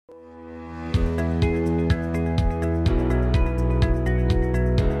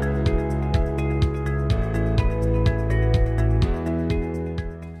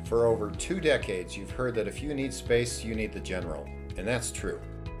2 decades, you've heard that if you need space, you need the General, and that's true.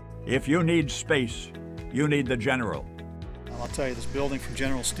 If you need space, you need the General. I'll tell you, this building from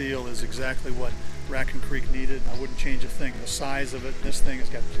General Steel is exactly what Raccoon Creek needed. I wouldn't change a thing. The size of it, this thing has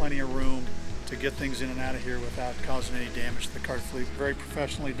got plenty of room to get things in and out of here without causing any damage to the cart fleet. Very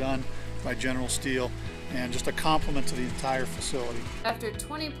professionally done by General Steel, and just a compliment to the entire facility. After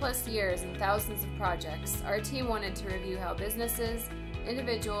 20+ years and thousands of projects, our team wanted to review how businesses,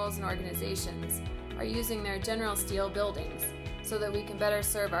 individuals, and organizations are using their General Steel buildings so that we can better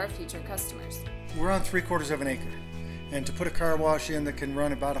serve our future customers. We're on 3/4 of an acre, and to put a car wash in that can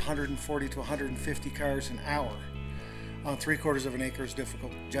run about 140 to 150 cars an hour on 3/4 of an acre is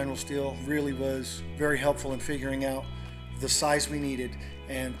difficult. General Steel really was very helpful in figuring out the size we needed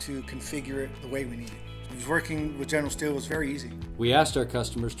and to configure it the way we needed. Working with General Steel was very easy. We asked our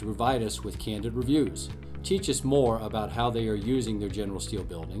customers to provide us with candid reviews, teach us more about how they are using their General Steel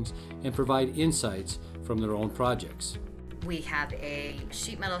buildings, and provide insights from their own projects. We have a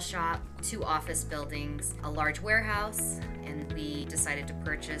sheet metal shop, 2 office buildings, a large warehouse, and we decided to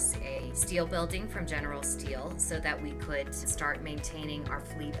purchase a steel building from General Steel so that we could start maintaining our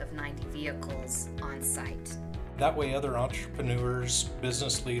fleet of 90 vehicles on site. That way other entrepreneurs,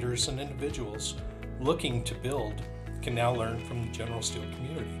 business leaders, and individuals looking to build can now learn from the General Steel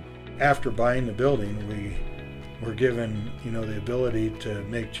community. After buying the building, we were given, the ability to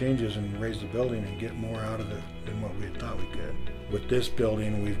make changes and raise the building and get more out of it than what we had thought we could. With this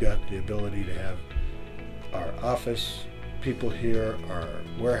building, we've got the ability to have our office people here, our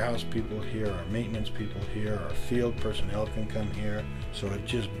warehouse people here, our maintenance people here, our field personnel can come here. So it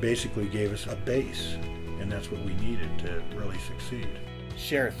just basically gave us a base, and that's what we needed to really succeed.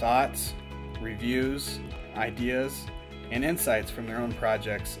 Share thoughts, reviews, ideas, and insights from their own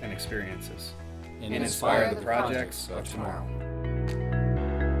projects and experiences, and inspire the projects of tomorrow.